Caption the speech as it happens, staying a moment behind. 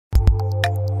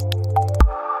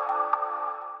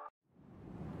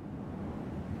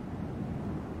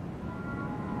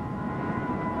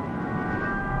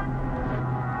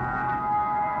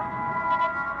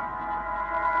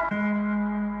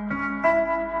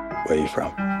Where are you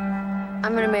from?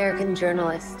 I'm an American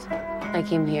journalist. I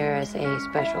came here as a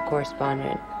special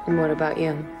correspondent. And what about you?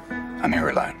 I'm here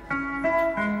alone.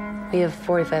 We have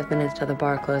 45 minutes till the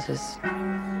bar closes.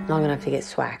 Long enough to get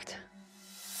swacked.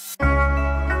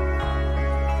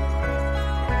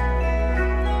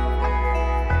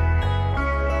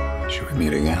 Should we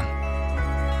meet again?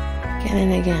 Again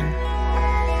and again.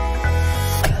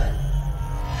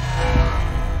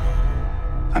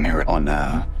 I'm here on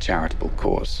a charitable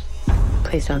cause.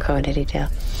 Please don't go into detail.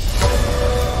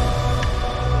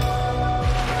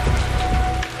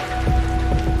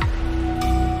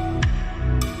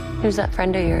 Who's that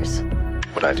friend of yours?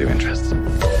 What I do interests him.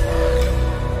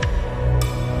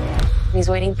 He's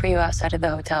waiting for you outside of the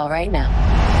hotel right now.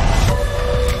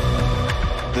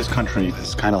 This country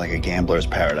is kind of like a gambler's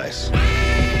paradise.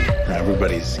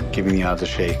 Everybody's giving the odds a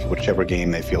shake, whichever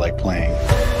game they feel like playing.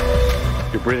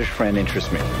 Your British friend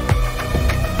interests me.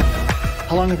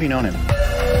 How long have you known him?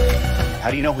 How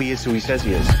do you know he is who he says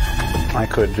he is? I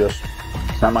could just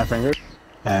snap my fingers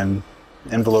and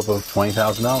envelope of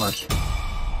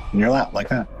 $20,000 in your lap like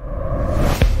that.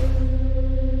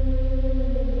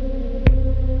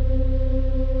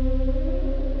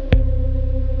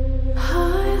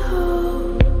 High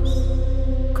hopes,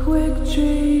 quick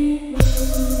dreams.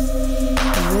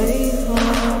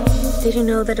 Did you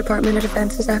know the Department of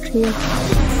Defense is after you?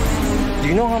 Do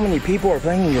you know how many people are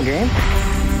playing in your game?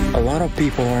 A lot of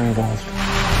people are involved.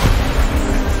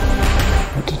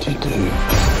 What did you do?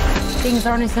 Things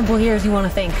aren't as simple here as you want to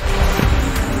think.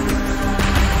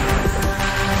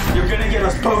 You're gonna get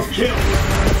us both killed.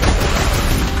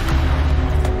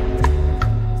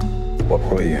 What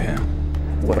brought you here?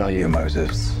 What are your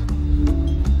motives?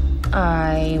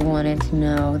 I wanted to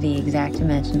know the exact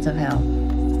dimensions of hell.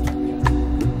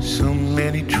 So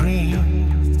many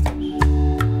dreams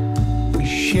we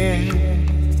share,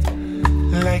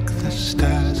 like the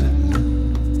stars at